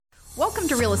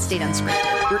Welcome to Real Estate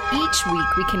Unscripted, where each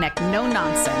week we connect no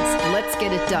nonsense, let's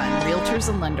get it done realtors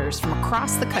and lenders from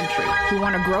across the country who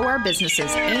want to grow our businesses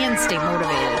and stay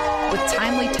motivated with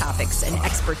timely topics and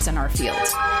experts in our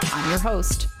fields. I'm your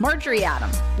host, Marjorie Adam.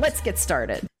 Let's get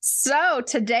started. So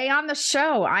today on the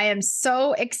show, I am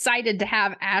so excited to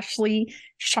have Ashley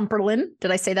Shumperlin.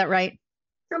 Did I say that right?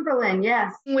 Shumperlin,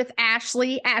 yes. With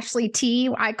Ashley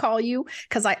T, I call you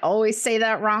because I always say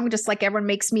that wrong, just like everyone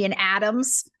makes me an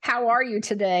Adams. How are you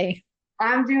today?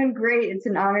 I'm doing great. It's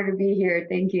an honor to be here.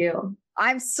 Thank you.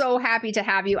 I'm so happy to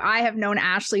have you. I have known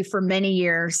Ashley for many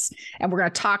years, and we're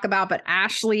going to talk about, but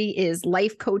Ashley is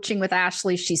life coaching with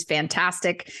Ashley. She's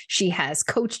fantastic. She has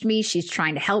coached me. She's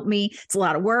trying to help me. It's a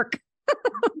lot of work.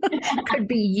 Could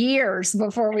be years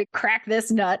before we crack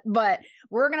this nut, but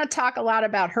we're going to talk a lot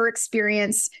about her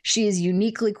experience. She is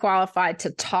uniquely qualified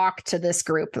to talk to this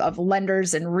group of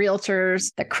lenders and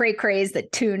realtors, the cray-crays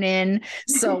that tune in.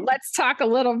 So let's talk a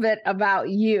little bit about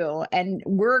you. And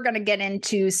we're going to get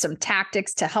into some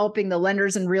tactics to helping the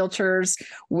lenders and realtors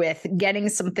with getting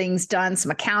some things done,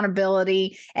 some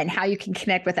accountability, and how you can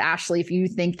connect with Ashley if you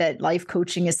think that life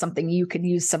coaching is something you could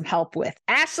use some help with.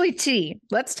 Ashley T,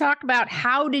 let's talk about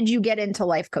how did you get into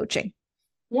life coaching?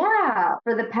 Yeah,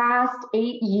 for the past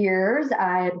 8 years,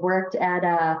 I had worked at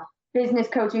a business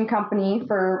coaching company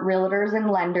for realtors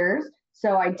and lenders.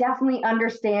 So I definitely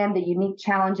understand the unique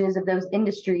challenges of those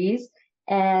industries.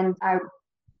 And I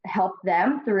helped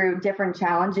them through different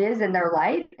challenges in their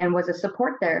life and was a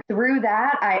support there. Through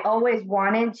that, I always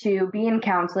wanted to be in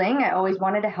counseling. I always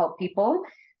wanted to help people.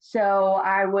 So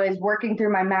I was working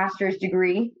through my master's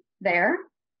degree there.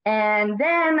 And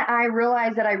then I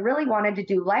realized that I really wanted to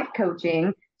do life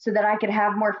coaching so that I could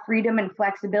have more freedom and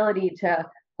flexibility to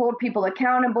hold people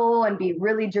accountable and be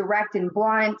really direct and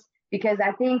blunt, because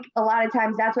I think a lot of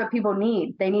times that's what people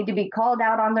need. They need to be called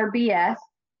out on their BS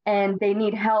and they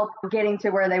need help getting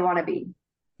to where they want to be.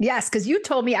 Yes, because you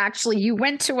told me actually you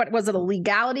went to, what was it, a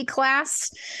legality class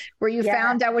where you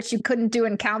found out what you couldn't do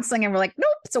in counseling and were like,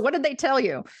 nope. So what did they tell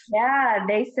you? Yeah,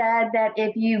 they said that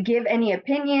if you give any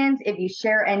opinions, if you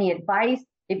share any advice,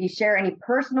 if you share any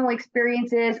personal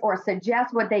experiences or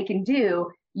suggest what they can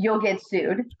do, you'll get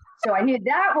sued. So I knew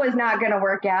that was not going to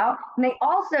work out. And they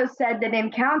also said that in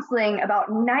counseling,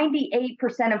 about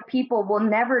 98% of people will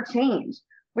never change,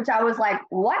 which I was like,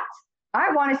 what? I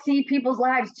want to see people's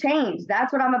lives change.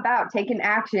 That's what I'm about, taking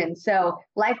action. So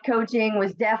life coaching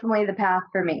was definitely the path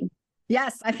for me.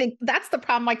 Yes, I think that's the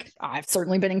problem. Like, I've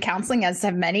certainly been in counseling, as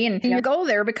have many, and you go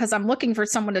there because I'm looking for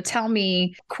someone to tell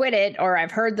me quit it, or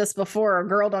I've heard this before, or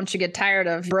girl, don't you get tired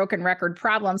of broken record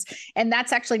problems? And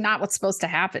that's actually not what's supposed to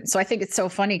happen. So I think it's so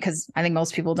funny because I think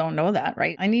most people don't know that,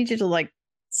 right? I need you to like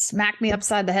smack me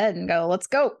upside the head and go, let's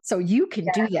go. So you can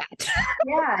do that.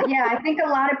 Yeah. I think a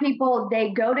lot of people,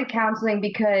 they go to counseling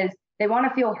because they want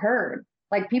to feel heard.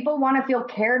 Like people want to feel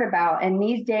cared about. And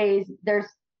these days, there's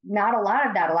not a lot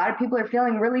of that. A lot of people are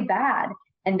feeling really bad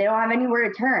and they don't have anywhere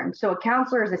to turn. So a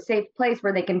counselor is a safe place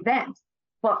where they can vent.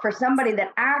 But for somebody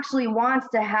that actually wants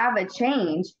to have a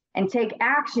change and take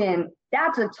action,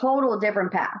 that's a total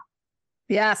different path.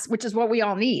 Yes, which is what we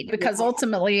all need, because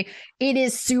ultimately it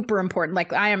is super important.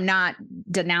 Like, I am not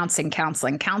denouncing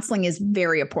counseling. Counseling is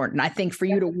very important. I think for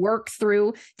you to work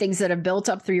through things that have built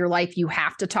up through your life, you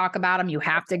have to talk about them. You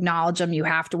have to acknowledge them. You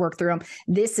have to work through them.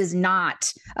 This is not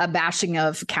a bashing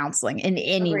of counseling in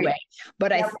any way.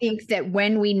 But I think that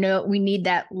when we know we need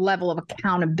that level of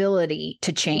accountability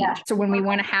to change. So when we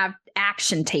want to have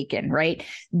action taken, right?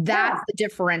 That's the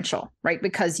differential, right?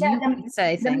 Because you can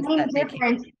say things the main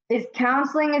difference is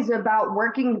counseling is about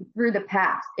working through the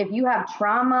past. If you have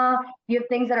trauma, you have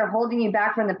things that are holding you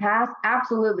back from the past,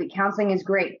 absolutely, counseling is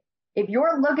great. If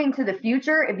you're looking to the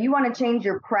future, if you want to change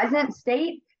your present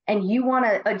state and you want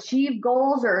to achieve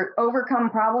goals or overcome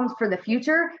problems for the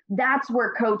future, that's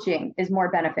where coaching is more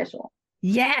beneficial.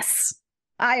 Yes.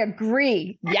 I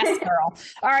agree. Yes, girl.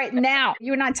 All right. Now,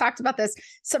 you and I talked about this,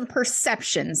 some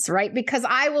perceptions, right? Because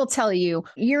I will tell you,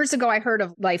 years ago, I heard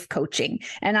of life coaching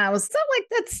and I was like,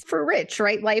 that's for rich,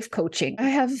 right? Life coaching. I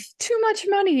have too much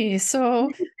money,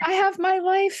 so I have my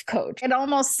life coach. It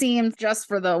almost seemed just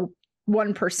for the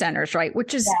 1%ers, right?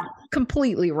 Which is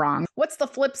completely wrong. What's the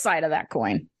flip side of that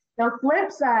coin? The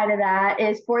flip side of that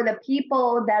is for the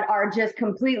people that are just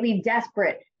completely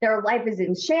desperate. Their life is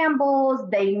in shambles.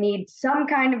 They need some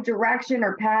kind of direction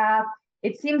or path.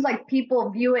 It seems like people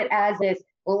view it as this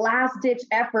last-ditch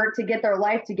effort to get their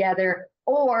life together,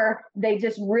 or they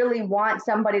just really want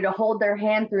somebody to hold their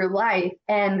hand through life.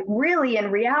 And really,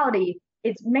 in reality,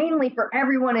 it's mainly for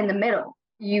everyone in the middle.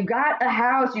 You got a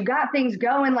house, you got things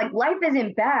going, like life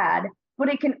isn't bad, but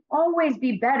it can always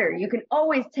be better. You can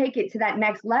always take it to that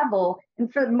next level.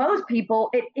 And for most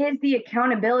people, it is the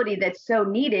accountability that's so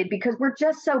needed because we're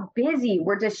just so busy.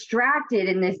 We're distracted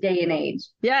in this day and age.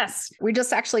 Yes. We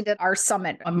just actually did our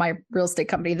summit on my real estate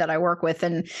company that I work with,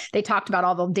 and they talked about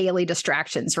all the daily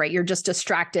distractions, right? You're just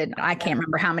distracted. I can't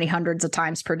remember how many hundreds of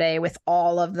times per day with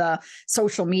all of the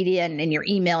social media and your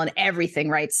email and everything,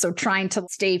 right? So trying to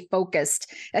stay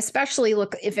focused, especially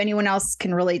look, if anyone else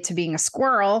can relate to being a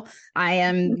squirrel, I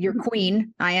am your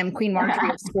queen. I am Queen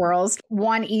Marjorie of squirrels.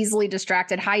 One, easily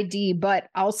distracted, high D, but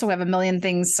also have a million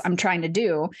things I'm trying to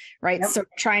do, right? Yep. So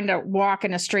trying to walk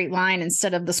in a straight line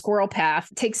instead of the squirrel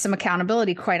path takes some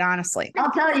accountability, quite honestly.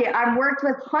 I'll tell you, I've worked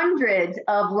with hundreds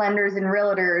of lenders and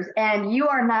realtors, and you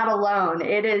are not alone.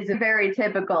 It is very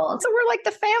typical. So we're like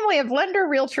the family of lender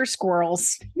realtor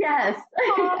squirrels. Yes.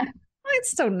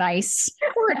 It's so nice.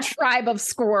 We're a tribe of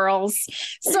squirrels.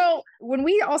 So when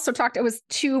we also talked, it was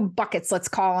two buckets, let's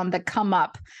call them, that come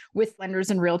up with lenders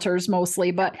and realtors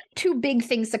mostly, but two big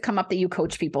things that come up that you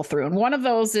coach people through. And one of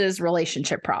those is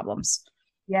relationship problems.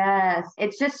 Yes.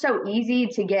 It's just so easy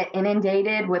to get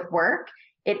inundated with work.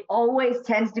 It always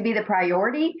tends to be the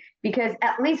priority because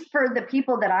at least for the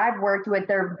people that I've worked with,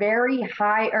 they're very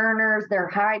high earners, they're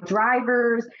high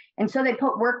drivers. And so they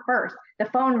put work first. The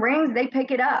phone rings, they pick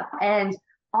it up. And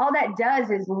all that does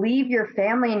is leave your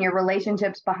family and your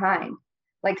relationships behind.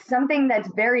 Like something that's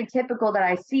very typical that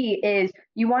I see is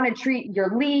you want to treat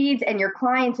your leads and your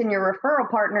clients and your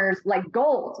referral partners like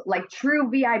gold, like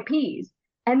true VIPs.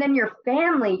 And then your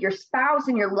family, your spouse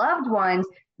and your loved ones,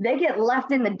 they get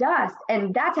left in the dust,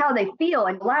 and that's how they feel.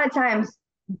 And a lot of times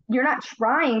you're not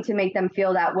trying to make them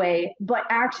feel that way, but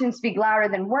actions speak louder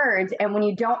than words. And when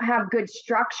you don't have good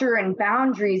structure and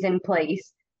boundaries in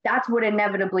place, that's what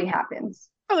inevitably happens.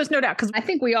 Oh, there's no doubt, because I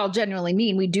think we all genuinely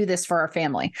mean we do this for our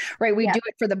family, right? We do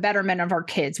it for the betterment of our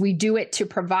kids. We do it to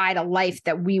provide a life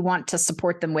that we want to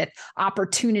support them with,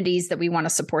 opportunities that we want to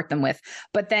support them with,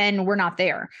 but then we're not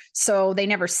there. So they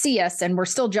never see us and we're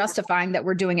still justifying that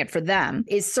we're doing it for them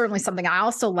is certainly something I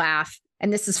also laugh.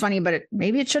 And this is funny, but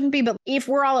maybe it shouldn't be, but if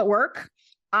we're all at work,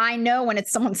 I know when it's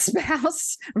someone's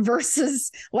spouse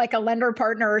versus like a lender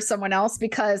partner or someone else,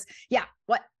 because yep.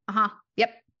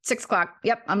 6 o'clock.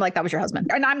 Yep. I'm like, that was your husband.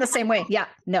 And I'm the same way. Yeah.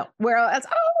 No. Whereas,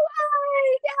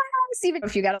 hi, yes. Even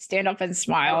if you got to stand up and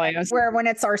smile. Where when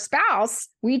it's our spouse,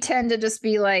 we tend to just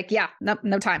be like, yeah,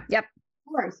 no time. Yep.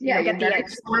 Of course. Yeah. You get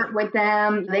short with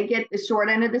them. They get the short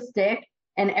end of the stick.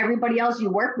 And everybody else you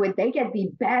work with, they get the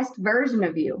best version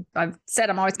of you. I've said,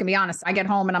 I'm always going to be honest. I get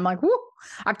home and I'm like, whoo,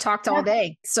 I've talked all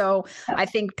day. So I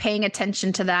think paying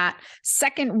attention to that.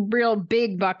 Second real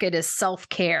big bucket is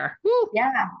self-care. Woo.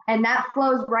 Yeah. And that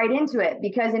flows right into it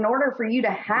because in order for you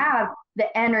to have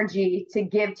the energy to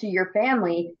give to your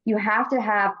family, you have to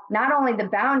have not only the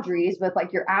boundaries with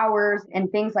like your hours and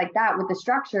things like that with the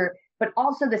structure, but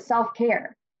also the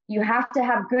self-care. You have to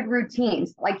have good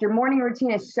routines. Like your morning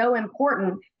routine is so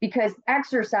important because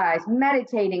exercise,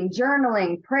 meditating,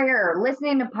 journaling, prayer,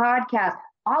 listening to podcasts,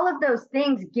 all of those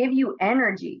things give you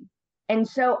energy. And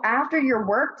so after your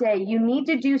workday, you need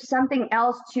to do something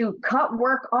else to cut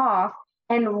work off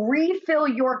and refill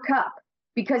your cup.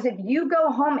 Because if you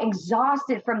go home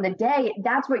exhausted from the day,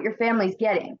 that's what your family's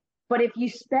getting. But if you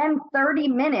spend 30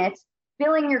 minutes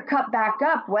filling your cup back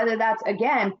up, whether that's,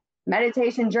 again,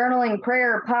 meditation, journaling,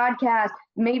 prayer, podcast,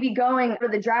 maybe going to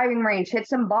the driving range, hit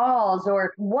some balls,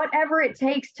 or whatever it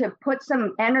takes to put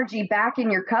some energy back in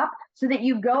your cup so that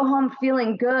you go home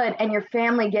feeling good and your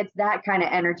family gets that kind of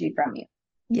energy from you.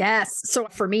 Yes. So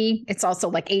for me, it's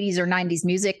also like 80s or 90s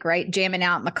music, right? Jamming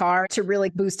out in the car to really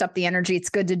boost up the energy. It's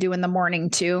good to do in the morning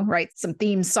too, right? Some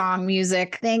theme song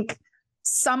music. I think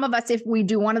some of us, if we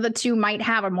do one of the two, might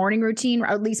have a morning routine, or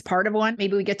at least part of one.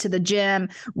 Maybe we get to the gym.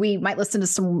 We might listen to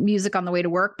some music on the way to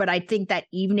work. But I think that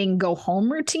evening go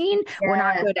home routine, we're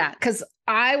not good at, because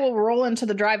I will roll into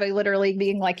the driveway literally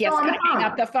being like, yes, gotta hang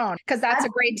up the phone, because that's a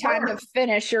great time to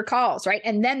finish your calls, right?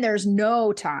 And then there's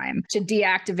no time to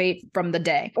deactivate from the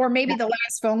day. Or maybe the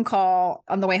last phone call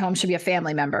on the way home should be a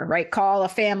family member, right? Call a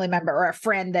family member or a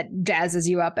friend that jazzes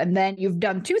you up. And then you've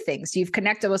done two things. You've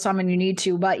connected with someone you need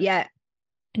to, but yet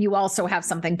you also have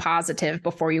something positive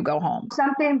before you go home.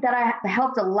 Something that I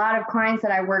helped a lot of clients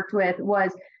that I worked with was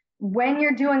when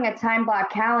you're doing a time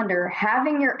block calendar,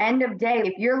 having your end of day,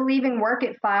 if you're leaving work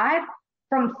at 5,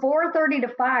 from 4:30 to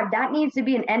 5, that needs to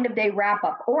be an end of day wrap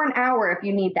up, or an hour if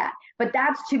you need that. But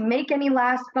that's to make any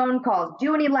last phone calls,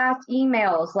 do any last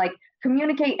emails, like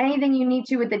communicate anything you need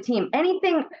to with the team.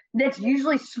 Anything that's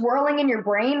usually swirling in your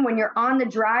brain when you're on the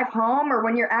drive home or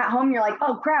when you're at home, you're like,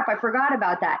 oh crap, I forgot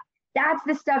about that. That's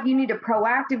the stuff you need to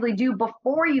proactively do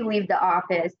before you leave the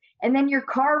office. And then your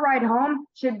car ride home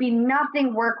should be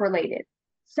nothing work related.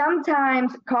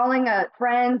 Sometimes calling a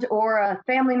friend or a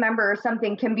family member or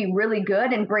something can be really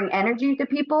good and bring energy to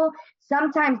people.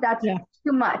 Sometimes that's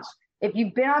too much. If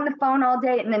you've been on the phone all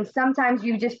day and then sometimes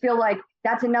you just feel like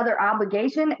that's another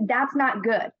obligation, that's not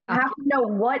good. You have to know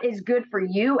what is good for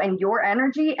you and your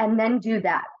energy and then do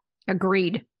that.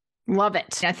 Agreed. Love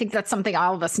it. I think that's something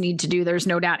all of us need to do. There's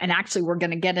no doubt. And actually, we're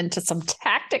going to get into some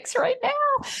tactics right now.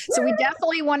 So we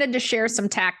definitely wanted to share some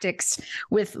tactics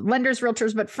with lenders,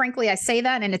 realtors, but frankly, I say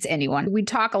that and it's anyone. We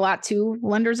talk a lot to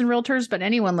lenders and realtors, but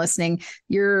anyone listening,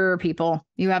 you're people,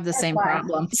 you have the same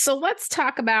problem. So let's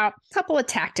talk about a couple of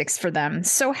tactics for them.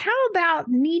 So how about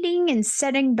meeting and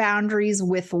setting boundaries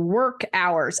with work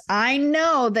hours? I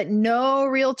know that no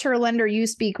realtor lender you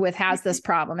speak with has this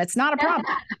problem. It's not a problem.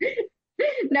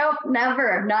 Nope,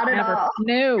 never. Not at all.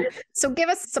 No. So give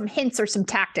us some hints or some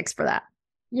tactics for that.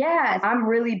 Yes, I'm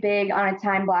really big on a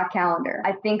time block calendar.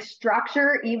 I think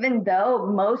structure, even though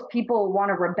most people want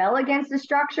to rebel against the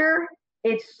structure,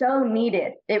 it's so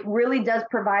needed. It really does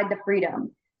provide the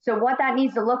freedom. So what that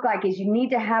needs to look like is you need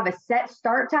to have a set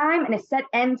start time and a set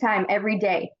end time every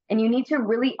day. And you need to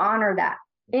really honor that.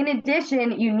 In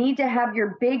addition, you need to have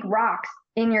your big rocks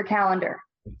in your calendar.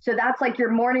 So that's like your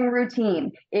morning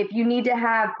routine. If you need to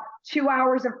have 2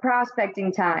 hours of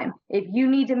prospecting time, if you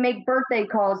need to make birthday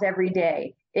calls every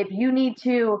day, if you need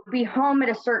to be home at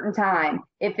a certain time,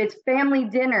 if it's family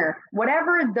dinner,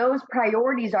 whatever those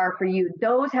priorities are for you,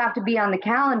 those have to be on the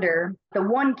calendar. The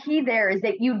one key there is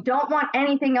that you don't want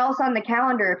anything else on the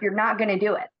calendar if you're not going to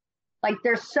do it. Like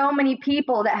there's so many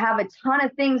people that have a ton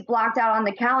of things blocked out on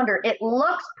the calendar. It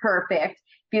looks perfect.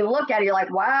 If you look at it, you're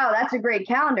like, wow, that's a great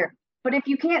calendar. But if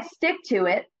you can't stick to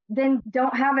it, then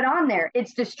don't have it on there.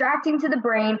 It's distracting to the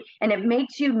brain and it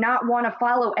makes you not want to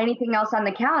follow anything else on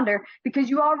the calendar because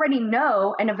you already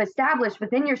know and have established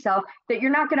within yourself that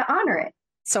you're not going to honor it.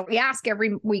 So we ask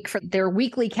every week for their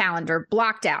weekly calendar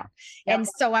blocked out. Yep. And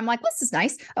so I'm like, this is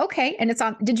nice. Okay. And it's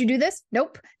on, did you do this?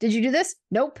 Nope. Did you do this?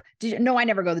 Nope. No, I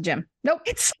never go to the gym. Nope.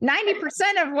 It's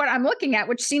 90% of what I'm looking at,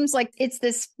 which seems like it's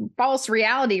this false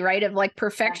reality, right? Of like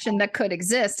perfection that could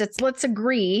exist. It's let's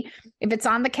agree if it's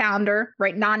on the calendar,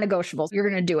 right? Non-negotiables, you're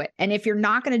going to do it. And if you're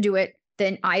not going to do it,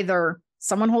 then either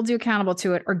someone holds you accountable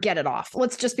to it or get it off.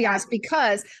 Let's just be honest,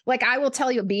 because like I will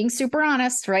tell you, being super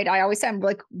honest, right? I always say I'm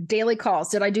like daily calls.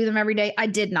 Did I do them every day? I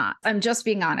did not. I'm just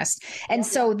being honest. And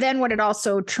so then what it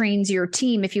also trains your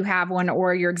team, if you have one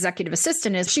or your executive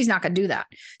assistant, is she's not going to do that.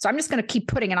 So I'm just going to keep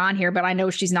putting it on here, but I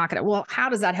know she's not going to. Well, how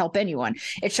does that help anyone?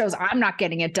 It shows I'm not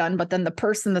getting it done, but then the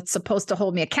person that's supposed to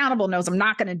hold me accountable knows I'm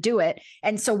not going to do it.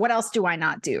 And so what else do I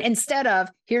not do? Instead of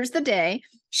here's the day,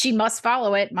 she must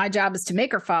follow it. My job is to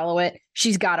make her follow it.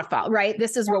 She's got to follow, right?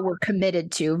 This is what we're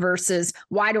committed to versus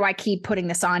why do I keep putting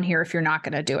this on here if you're not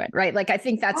going to do it, right? Like, I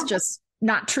think that's just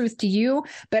not truth to you,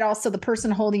 but also the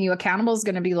person holding you accountable is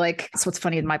going to be like, so what's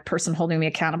funny, my person holding me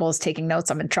accountable is taking notes.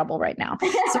 I'm in trouble right now.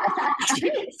 So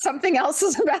something else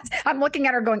is about, I'm looking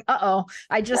at her going, uh-oh,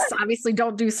 I just obviously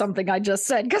don't do something I just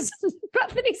said because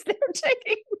Bethany's there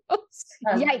taking notes.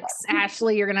 Yikes,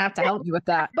 Ashley, you're going to have to help me with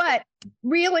that. But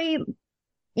really,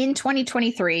 in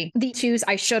 2023, the choose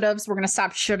I should have's, we're going to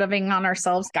stop should having on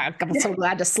ourselves. God, I'm so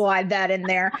glad to slide that in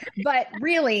there. But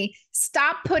really,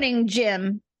 stop putting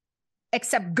gym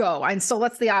except go. And so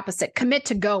let's the opposite. Commit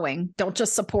to going. Don't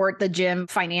just support the gym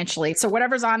financially. So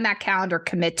whatever's on that calendar,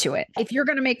 commit to it. If you're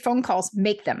going to make phone calls,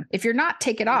 make them. If you're not,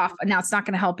 take it off. Now it's not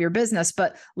going to help your business,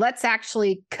 but let's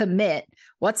actually commit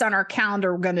what's on our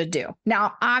calendar we're going to do.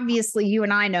 Now, obviously, you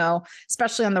and I know,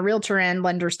 especially on the realtor end,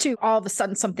 lenders too, all of a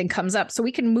sudden something comes up. So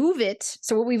we can move it.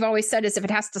 So what we've always said is if it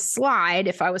has to slide,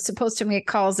 if I was supposed to make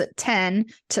calls at 10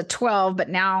 to 12, but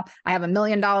now I have $1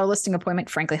 million listing appointment,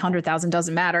 frankly, 100,000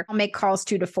 doesn't matter. I'll make calls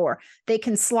 2 to 4. They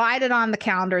can slide it on the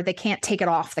calendar. They can't take it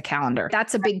off the calendar.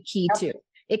 That's a big key too.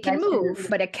 It can move,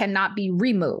 but it cannot be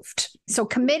removed. So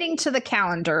committing to the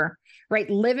calendar, right?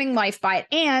 Living life by it.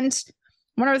 And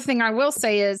one other thing I will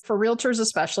say is for realtors,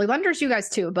 especially lenders, you guys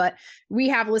too, but we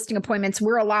have listing appointments.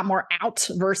 We're a lot more out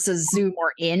versus Zoom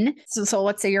or in. So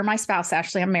let's say you're my spouse,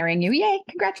 Ashley, I'm marrying you. Yay.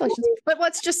 Congratulations. But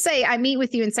let's just say I meet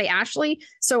with you and say, Ashley,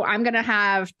 so I'm going to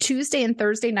have Tuesday and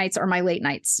Thursday nights are my late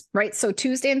nights, right? So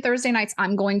Tuesday and Thursday nights,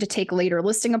 I'm going to take later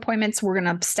listing appointments. We're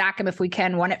going to stack them if we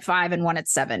can, one at 5 and one at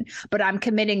 7. But I'm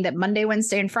committing that Monday,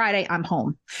 Wednesday, and Friday, I'm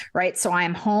home, right? So I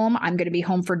am home. I'm going to be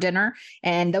home for dinner.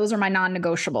 And those are my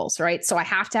non-negotiables, right? So I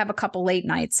have to have a couple late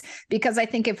nights because I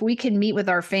think if we can meet with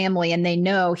our family and they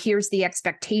know here's the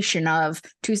expectation of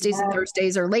Tuesdays and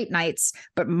Thursdays are late nights,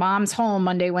 but mom's home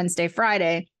Monday, Wednesday,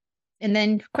 Friday, And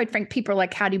then quite frank, people are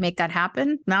like, how do you make that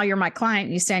happen? Now you're my client.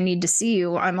 You say, I need to see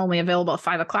you. I'm only available at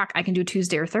 5:00. I can do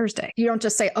Tuesday or Thursday. You don't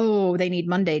just say, oh, they need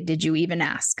Monday. Did you even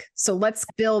ask? So let's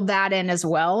build that in as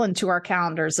well into our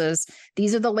calendars as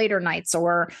these are the later nights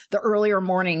or the earlier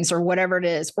mornings or whatever it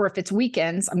is. Or if it's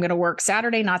weekends, I'm going to work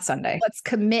Saturday, not Sunday. Let's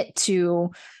commit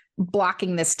to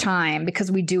blocking this time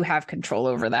because we do have control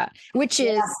over that, which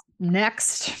is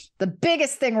next, the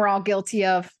biggest thing we're all guilty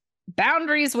of.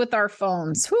 Boundaries with our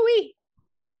phones. Hooey.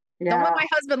 Yeah. Don't let my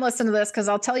husband listen to this because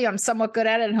I'll tell you I'm somewhat good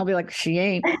at it and he'll be like, she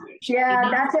ain't.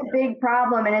 That's a big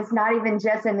problem. And it's not even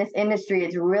just in this industry.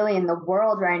 It's really in the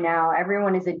world right now.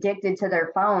 Everyone is addicted to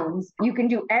their phones. You can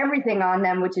do everything on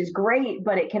them, which is great,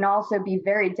 but it can also be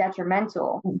very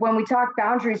detrimental. When we talk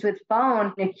boundaries with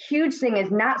phone, a huge thing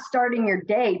is not starting your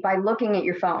day by looking at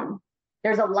your phone.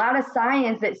 There's a lot of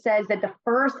science that says that the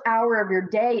first hour of your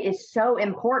day is so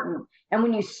important. And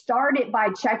when you start it by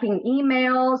checking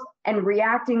emails and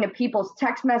reacting to people's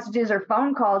text messages or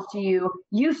phone calls to you,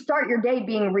 you start your day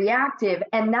being reactive.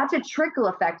 And that's a trickle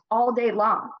effect all day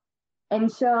long.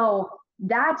 And so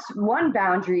that's one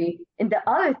boundary. And the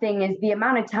other thing is the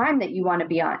amount of time that you want to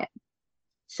be on it.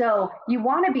 So you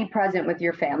want to be present with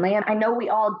your family. And I know we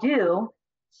all do.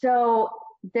 So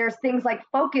there's things like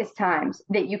focus times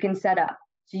that you can set up.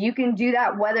 So you can do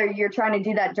that whether you're trying to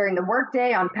do that during the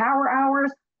workday on power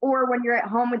hours or when you're at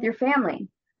home with your family.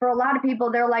 For a lot of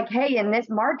people, they're like, hey, in this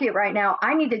market right now,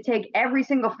 I need to take every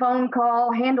single phone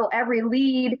call, handle every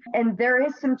lead. And there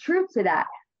is some truth to that.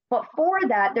 But for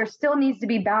that, there still needs to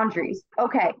be boundaries.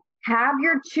 Okay, have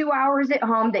your 2 hours at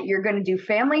home that you're going to do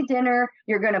family dinner.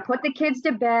 You're going to put the kids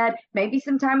to bed, maybe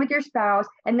some time with your spouse.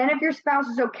 And then if your spouse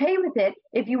is okay with it,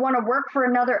 if you want to work for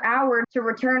another hour to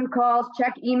return calls,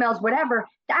 check emails, whatever,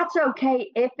 that's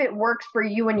okay if it works for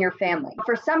you and your family.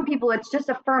 For some people, it's just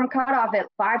a firm cutoff at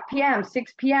 5 p.m.,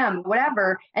 6 p.m.,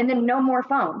 whatever, and then no more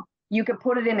phone. You could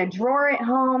put it in a drawer at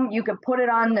home. You could put it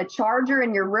on the charger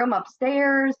in your room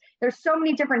upstairs. There's so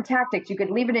many different tactics. You could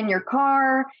leave it in your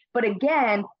car. But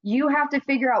again, you have to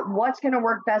figure out what's going to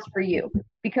work best for you.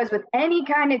 Because with any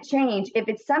kind of change, if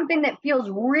it's something that feels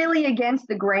really against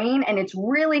the grain and it's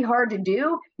really hard to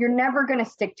do, you're never going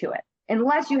to stick to it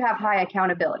unless you have high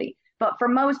accountability. But for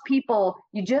most people,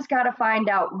 you just got to find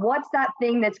out what's that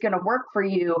thing that's going to work for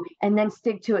you and then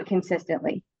stick to it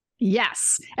consistently.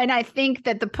 Yes. And I think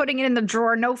that the putting it in the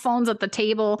drawer, no phones at the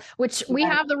table, which we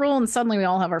have the rule and suddenly we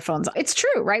all have our phones. It's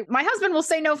true, right? My husband will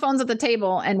say no phones at the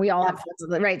table and we all have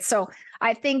phones, right? So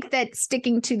I think that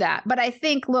sticking to that. But I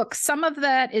think, look, some of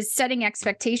that is setting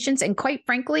expectations. And quite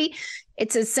frankly,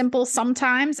 it's as simple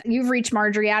sometimes. You've reached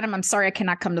Marjorie Adam. I'm sorry, I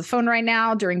cannot come to the phone right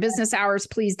now. During business hours,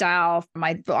 please dial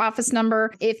my office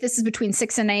number. If this is between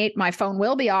 6 and 8, my phone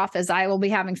will be off as I will be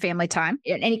having family time.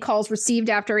 Any calls received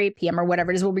after 8 p.m. or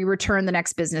whatever it is will be returned the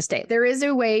next business day. There is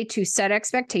a way to set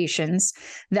expectations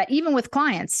that even with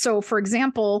clients. So for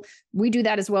example, we do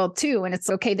that as well too. And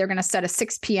it's okay, they're going to set a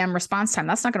 6 p.m. response time.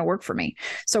 That's not going to work for me.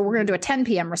 So we're going to do a 10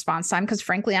 p.m. response time because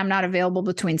frankly, I'm not available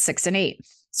between 6 and 8.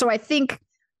 So I think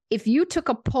if you took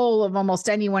a poll of almost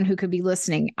anyone who could be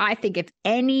listening, I think if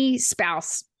any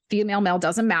spouse, female, male,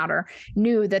 doesn't matter,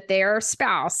 knew that their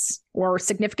spouse or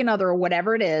significant other or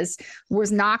whatever it is,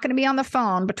 was not going to be on the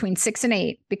phone between 6 and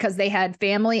 8 because they had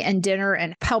family and dinner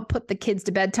and help put the kids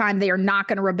to bedtime, they are not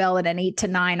going to rebel at an 8 to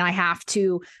 9. I have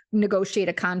to negotiate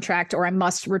a contract or I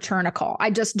must return a call.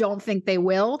 I just don't think they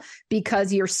will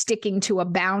because you're sticking to a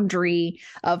boundary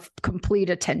of complete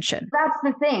attention. That's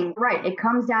the thing, right? It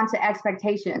comes down to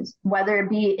expectations, whether it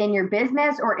be in your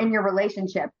business or in your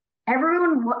relationship.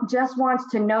 Everyone just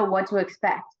wants to know what to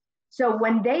expect. So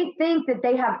when they think that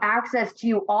they have access to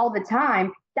you all the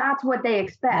time, that's what they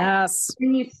expect. Yes.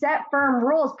 When you set firm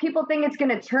rules, people think it's going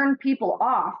to turn people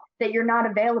off, that you're not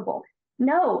available.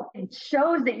 No, it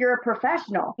shows that you're a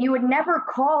professional. You would never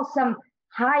call some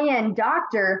high-end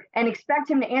doctor and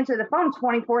expect him to answer the phone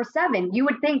 24/7. You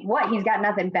would think, what, he's got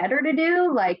nothing better to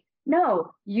do? Like,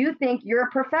 no, you think you're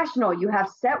a professional. You have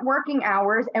set working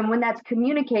hours. And when that's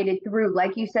communicated through,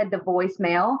 like you said, the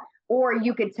voicemail, or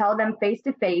you could tell them face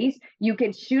to face, you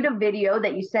could shoot a video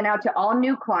that you send out to all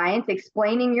new clients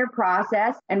explaining your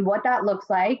process and what that looks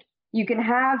like. You can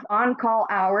have on-call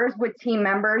hours with team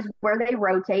members where they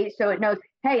rotate. So it knows,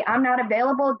 hey, I'm not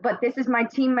available, but this is my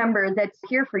team member that's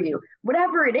here for you.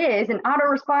 Whatever it is, an auto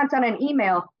response on an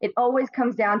email, it always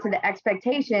comes down to the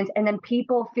expectations. And then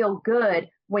people feel good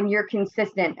when you're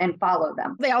consistent and follow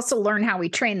them. They also learn how we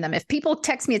train them. If people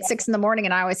text me at 6 a.m.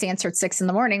 and I always answer at 6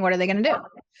 a.m, what are they going to do?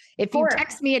 If you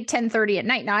text me at 10:30 at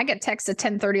night, now I get texts at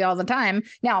 10:30 all the time.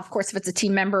 Now, of course, if it's a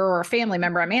team member or a family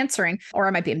member, I'm answering, or I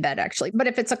might be in bed actually. But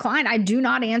if it's a client, I do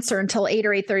not answer until 8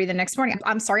 or 8:30 the next morning.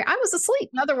 I'm sorry, I was asleep.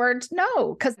 In other words,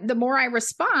 no, because the more I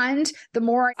respond, the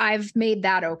more I've made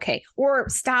that okay. Or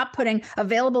stop putting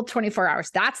available 24 hours.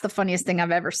 That's the funniest thing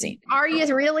I've ever seen. Are you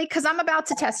really? Because I'm about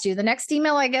to test you. The next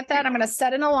email I get that, I'm going to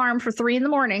set an alarm for 3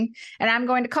 a.m. and I'm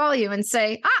going to call you and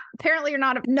say, apparently you're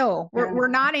not. No, we're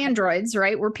not androids,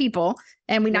 right? We're people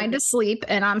and we need to sleep.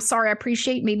 And I'm sorry, I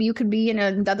appreciate maybe you could be in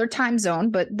another time zone,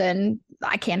 but then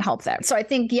I can't help that. So I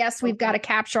think, yes, we've got to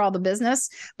capture all the business,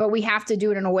 but we have to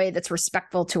do it in a way that's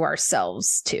respectful to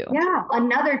ourselves too. Yeah.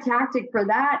 Another tactic for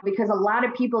that, because a lot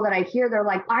of people that I hear, they're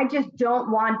like, I just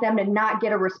don't want them to not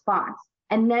get a response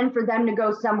and then for them to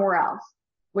go somewhere else,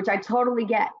 which I totally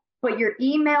get. But your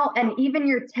email and even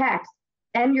your text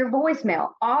and your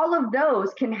voicemail, all of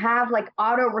those can have like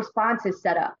auto responses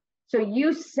set up. So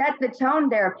you set the tone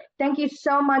there. Thank you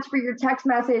so much for your text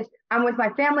message. I'm with my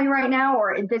family right now,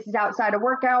 or this is outside of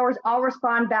work hours. I'll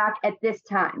respond back at this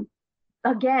time.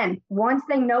 Again, once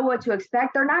they know what to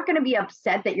expect, they're not going to be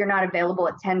upset that you're not available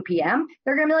at 10 p.m.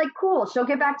 They're going to be like, cool, she'll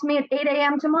get back to me at 8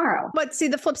 a.m. tomorrow. But see,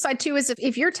 the flip side too is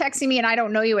if you're texting me and I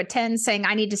don't know you at 10 saying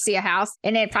I need to see a house,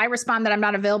 and if I respond that I'm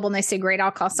not available and they say, great, I'll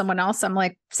call someone else, I'm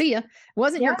like, see ya.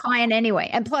 Wasn't your client anyway.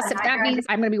 And plus, if that means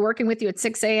I'm going to be working with you at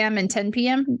 6 a.m. and 10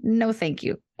 p.m., no, thank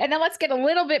you. And then let's get a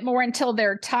little bit more until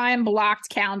their time blocked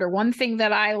calendar. One thing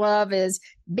that I love is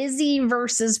busy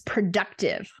versus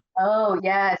productive. Oh,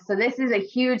 yes. So this is a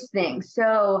huge thing.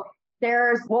 So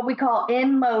there's what we call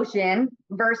in motion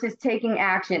versus taking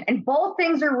action. And both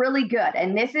things are really good.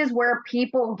 And this is where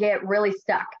people get really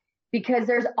stuck because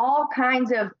there's all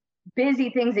kinds of busy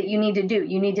things that you need to do.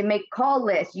 You need to make call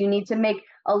lists. You need to make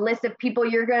a list of people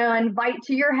you're going to invite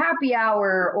to your happy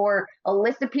hour, or a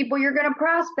list of people you're going to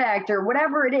prospect, or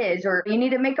whatever it is, or you need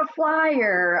to make a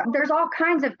flyer. There's all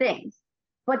kinds of things.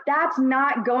 But that's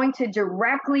not going to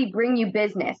directly bring you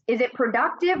business. Is it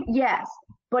productive? Yes,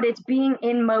 but it's being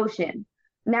in motion.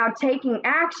 Now, taking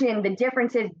action, the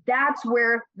difference is that's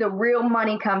where the real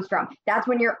money comes from. That's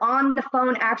when you're on the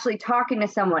phone actually talking to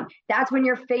someone. That's when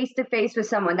you're face to face with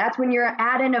someone. That's when you're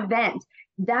at an event.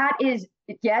 That is,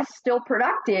 yes, still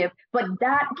productive, but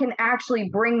that can actually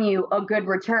bring you a good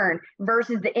return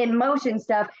versus the in motion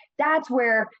stuff. That's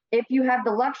where if you have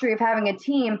the luxury of having a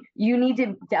team, you need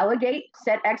to delegate,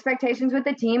 set expectations with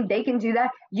the team. They can do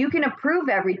that. You can approve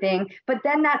everything, but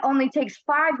then that only takes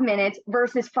 5 minutes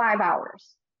versus 5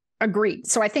 hours. Agreed.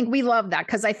 So I think we love that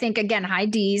because I think, again, high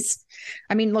D's.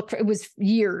 I mean, look, it was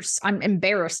years. I'm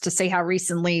embarrassed to say how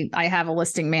recently I have a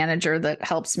listing manager that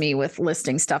helps me with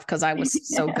listing stuff because I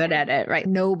was so good at it, right?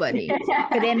 Nobody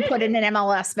could input in an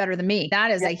MLS better than me. That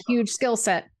is a huge skill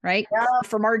set, right? Yeah.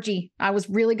 For Margie, I was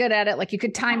really good at it. Like you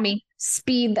could time me.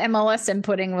 Speed MLS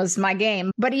inputting was my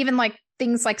game. But even like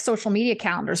things like social media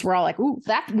calendars, we're all like, ooh,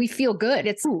 that we feel good.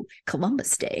 It's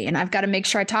Columbus Day. And I've got to make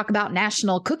sure I talk about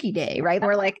National Cookie Day, right?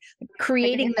 We're like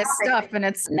creating this stuff and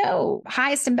it's no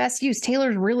highest and best use.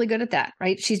 Taylor's really good at that,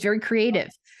 right? She's very creative.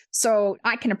 So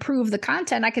I can approve the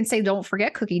content. I can say, don't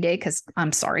forget Cookie Day, because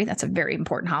I'm sorry, that's a very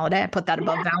important holiday. I put that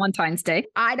above Valentine's Day.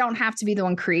 I don't have to be the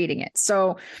one creating it.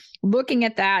 So looking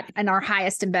at that and our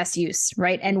highest and best use,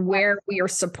 right? And where we are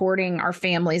supporting our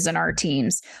families and our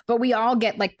teams. But we all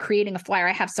get like creating a flyer.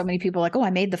 I have so many people like, oh, I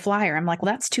made the flyer. I'm like,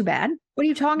 well, that's too bad. What are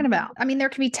you talking about? I mean, there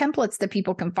can be templates that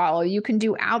people can follow. You can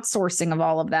do outsourcing of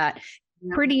all of that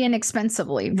pretty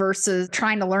inexpensively versus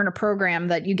trying to learn a program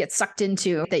that you get sucked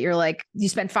into that you're like, you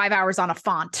spend 5 hours on a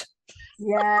font.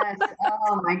 Yes.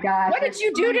 Oh my gosh. What did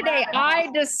you do today? I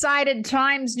decided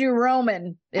Times New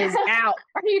Roman is out.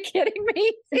 Are you kidding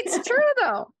me? It's true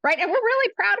though. Right. And we're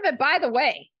really proud of it, by the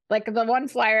way. Like the one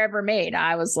flyer I ever made,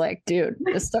 I was like, dude,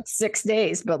 this took 6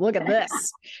 days, but look at this.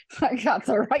 I got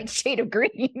the right shade of green.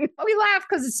 We laugh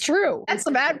because it's true. That's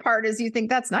the bad part is you think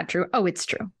that's not true. Oh, it's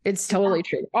true. It's totally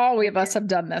true. All of us have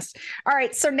done this. All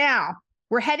right. So now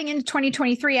we're heading into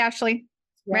 2023, Ashley,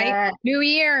 right? New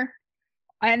year.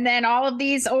 And then all of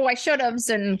these, oh, I should have.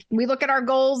 And we look at our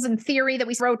goals and theory that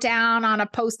we wrote down on a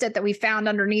Post-it that we found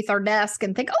underneath our desk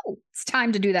and think, oh, it's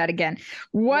time to do that again.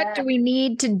 What do we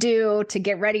need to do to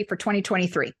get ready for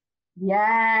 2023?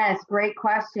 Yes, great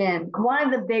question.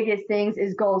 One of the biggest things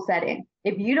is goal setting.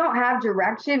 If you don't have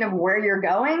direction of where you're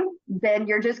going, then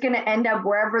you're just going to end up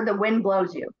wherever the wind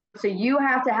blows you. So you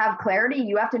have to have clarity.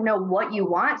 You have to know what you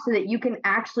want so that you can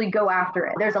actually go after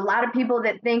it. There's a lot of people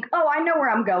that think, oh, I know where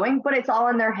I'm going, but it's all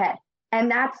in their head. And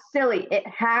that's silly. It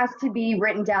has to be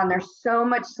written down. There's so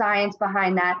much science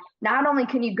behind that. Not only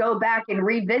can you go back and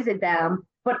revisit them,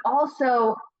 but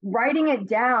also Writing it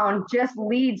down just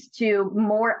leads to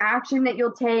more action that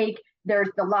you'll take. There's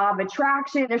the law of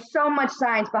attraction. There's so much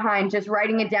science behind just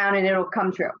writing it down and it'll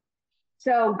come true.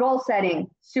 So goal setting,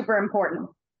 super important.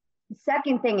 The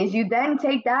second thing is you then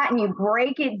take that and you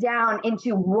break it down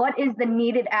into what is the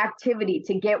needed activity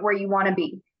to get where you want to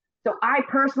be. So I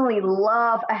personally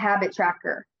love a habit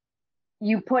tracker.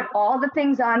 You put all the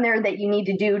things on there that you need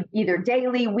to do either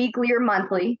daily, weekly, or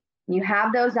monthly. You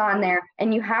have those on there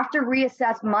and you have to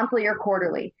reassess monthly or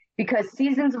quarterly because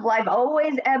seasons of life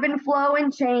always ebb and flow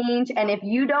and change. And if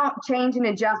you don't change and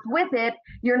adjust with it,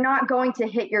 you're not going to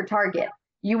hit your target.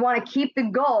 You want to keep the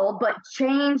goal, but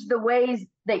change the ways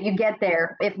that you get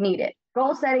there if needed.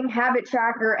 Goal setting, habit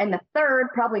tracker, and the third,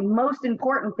 probably most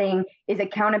important thing is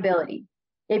accountability.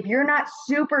 If you're not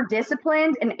super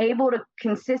disciplined and able to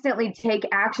consistently take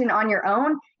action on your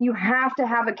own, you have to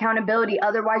have accountability.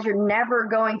 Otherwise, you're never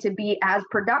going to be as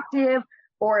productive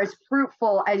or as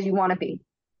fruitful as you want to be.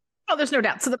 Oh, there's no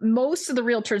doubt. So most of the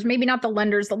realtors, maybe not the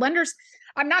lenders,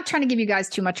 I'm not trying to give you guys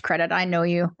too much credit. I know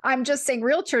you. I'm just saying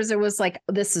realtors, it was like,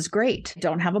 this is great.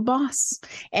 Don't have a boss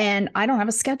and I don't have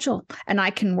a schedule and I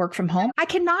can work from home. I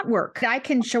cannot work. I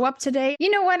can show up today. You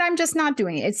know what? I'm just not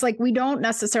doing it. It's like, we don't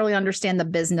necessarily understand the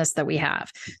business that we have.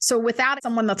 So without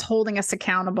someone that's holding us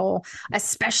accountable,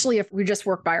 especially if we just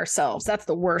work by ourselves, that's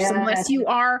the worst. Yes. Unless you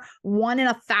are 1 in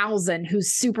 1,000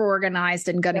 who's super organized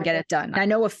and going to get it done. I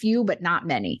know a few, but not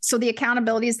many. So the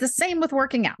accountability is the same with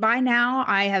working out. By now,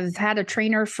 I have had a trainer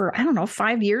for,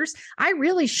 5 years. I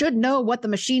really should know what the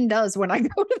machine does when I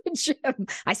go to the gym.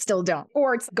 I still don't.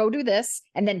 Or it's go do this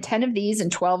and then 10 of these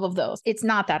and 12 of those. It's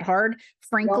not that hard,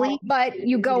 frankly, but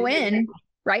you go in.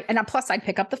 Right. And plus I'd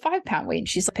pick up the 5-pound weight and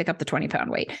she's like, pick up the 20-pound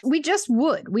weight. We'd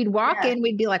walk in,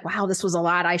 we'd be like, wow, this was a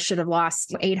lot. I should have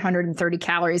lost 830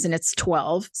 calories and it's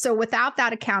 12. So without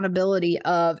that accountability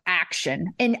of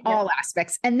action in all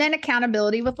aspects, and then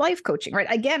accountability with life coaching, right?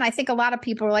 Again, I think a lot of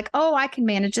people are like, oh, I can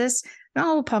manage this.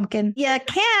 No, pumpkin. You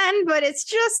can, but it's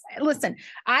just, listen,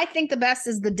 I think the best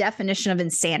is the definition of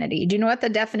insanity. Do you know what the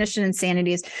definition of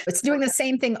insanity is? It's doing the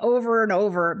same thing over and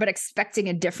over, but expecting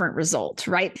a different result,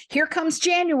 right? Here comes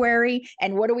January.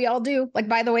 And what do we all do? Like,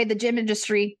 by the way, the gym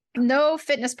industry, no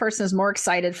fitness person is more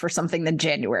excited for something than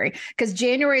January, because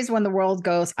January is when the world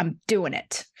goes, I'm doing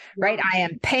it, right? I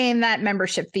am paying that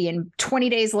membership fee. And 20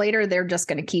 days later, they're just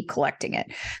going to keep collecting it.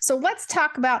 So let's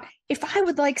talk about if I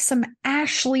would like some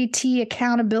Ashley T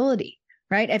accountability,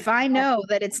 right? If I know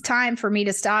that it's time for me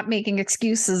to stop making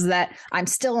excuses that I'm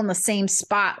still in the same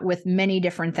spot with many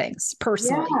different things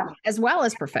personally, as well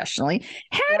as professionally,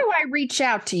 how do I reach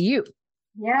out to you?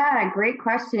 Yeah, great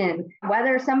question.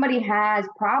 Whether somebody has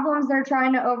problems they're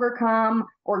trying to overcome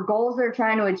or goals they're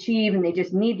trying to achieve and they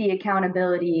just need the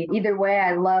accountability. Either way,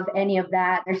 I love any of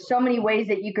that. There's so many ways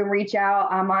that you can reach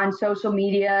out. I'm on social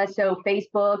media. So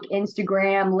Facebook,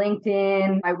 Instagram,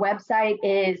 LinkedIn. My website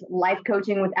is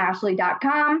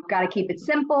lifecoachingwithashley.com. Got to keep it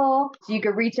simple. So you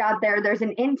can reach out there. There's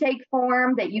an intake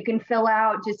form that you can fill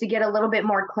out just to get a little bit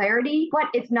more clarity, but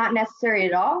it's not necessary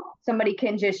at all. Somebody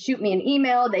can just shoot me an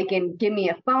email. They can give me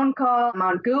a phone call. I'm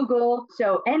on Google.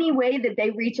 So any way that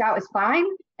they reach out is fine.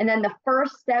 And then the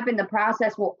first step in the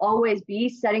process will always be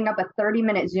setting up a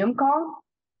 30-minute Zoom call.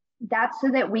 That's so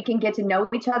that we can get to know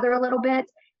each other a little bit.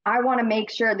 I want to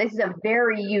make sure this is a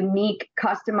very unique,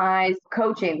 customized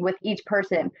coaching with each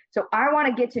person. So I want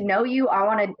to get to know you. I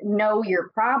want to know your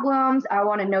problems. I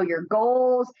want to know your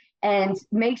goals and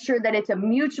make sure that it's a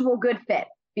mutual good fit,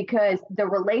 because the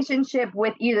relationship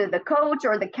with either the coach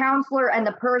or the counselor and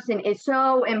the person is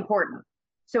so important.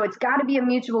 So it's got to be a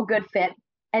mutual good fit.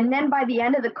 And then by the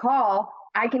end of the call,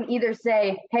 I can either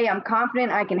say, hey, I'm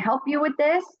confident I can help you with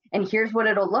this, and here's what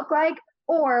it'll look like.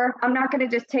 Or I'm not going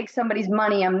to just take somebody's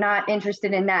money. I'm not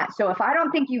interested in that. So if I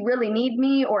don't think you really need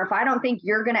me, or if I don't think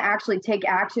you're going to actually take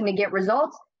action to get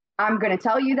results, I'm going to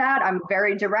tell you that. I'm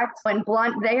very direct and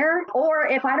blunt there. Or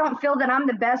if I don't feel that I'm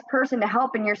the best person to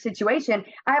help in your situation,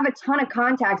 I have a ton of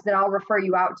contacts that I'll refer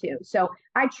you out to. So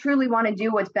I truly want to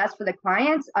do what's best for the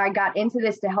clients. I got into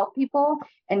this to help people.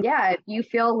 And yeah, if you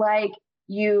feel like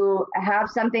you have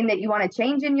something that you want to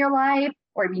change in your life,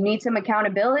 or if you need some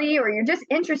accountability, or you're just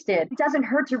interested, it doesn't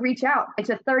hurt to reach out. It's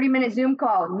a 30-minute Zoom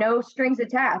call, no strings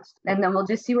attached, and then we'll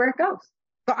just see where it goes.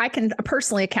 So I can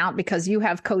personally account because you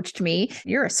have coached me.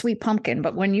 You're a sweet pumpkin,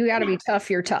 but when you got to be tough,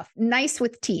 you're tough. Nice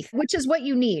with teeth, which is what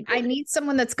you need. I need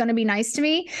someone that's going to be nice to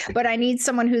me, but I need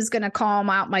someone who's going to calm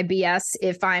out my BS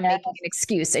if I'm making an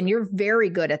excuse. And you're very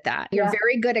good at that. You're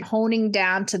very good at honing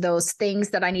down to those things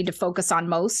that I need to focus on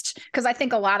most. Because I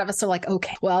think a lot of us are like,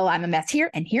 okay, well, I'm a mess here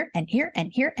and here and here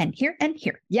and here and here and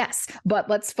here. Yes, but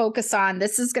let's focus on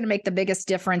this is going to make the biggest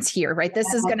difference here, right?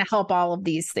 This is going to help all of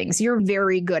these things. You're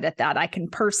very good at that. I can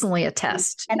personally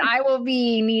attest. And I will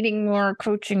be needing more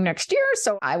coaching next year.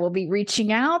 So I will be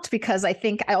reaching out because I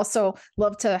think I also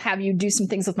love to have you do some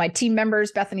things with my team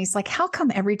members. Bethany's like, how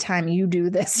come every time you do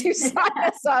this, you sign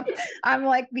us up? I'm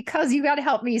like, because you got to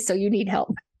help me. So you need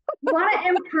help. Want to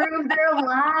improve their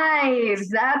lives.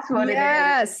 That's what it is.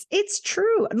 Yes, it's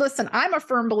true. Listen, I'm a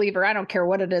firm believer. I don't care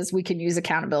what it is. We can use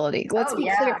accountability. Let's be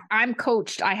clear. I'm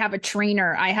coached. I have a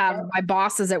trainer. I have my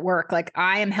bosses at work. Like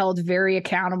I am held very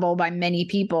accountable by many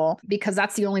people because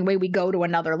that's the only way we go to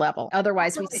another level.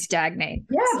 Otherwise we stagnate.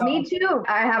 Yeah, me too.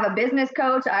 I have a business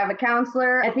coach. I have a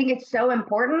counselor. I think it's so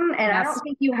important. And I don't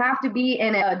think you have to be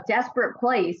in a desperate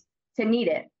place to need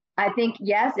it. I think,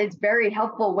 yes, it's very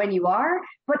helpful when you are,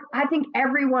 but I think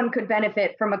everyone could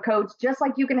benefit from a coach, just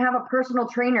like you can have a personal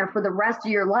trainer for the rest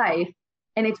of your life,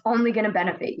 and it's only going to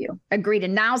benefit you. Agreed.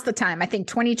 And now's the time. I think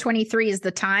 2023 is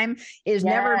the time. Is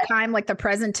never a time like the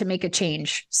present to make a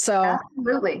change. So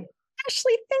absolutely.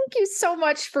 Ashley, thank you so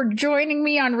much for joining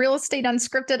me on Real Estate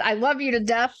Unscripted. I love you to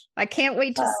death. I can't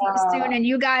wait to see you soon. And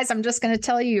you guys, I'm just going to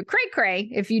tell you, cray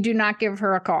if you do not give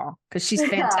her a call because she's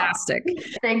fantastic.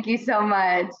 Thank you so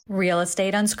much. Real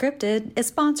Estate Unscripted is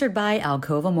sponsored by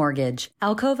Alcova Mortgage.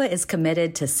 Alcova is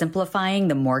committed to simplifying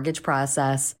the mortgage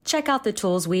process. Check out the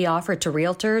tools we offer to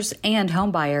realtors and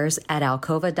homebuyers at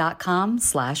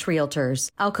alcova.com/realtors.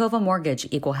 Alcova Mortgage,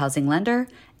 Equal Housing Lender,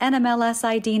 NMLS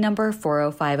ID number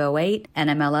 40508,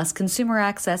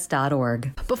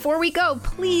 NMLSconsumeraccess.org. Before we go,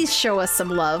 please show us some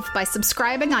love by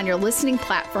subscribing on your listening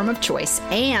platform of choice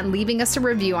and leaving us a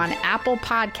review on Apple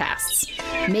Podcasts.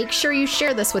 Make sure you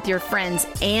share this with your friends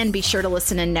and be sure to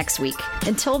listen in next week.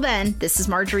 Until then, this is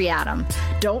Marjorie Adam.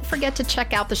 Don't forget to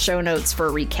check out the show notes for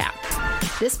a recap.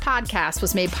 This podcast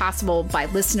was made possible by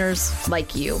listeners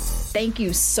like you. Thank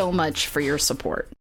you so much for your support.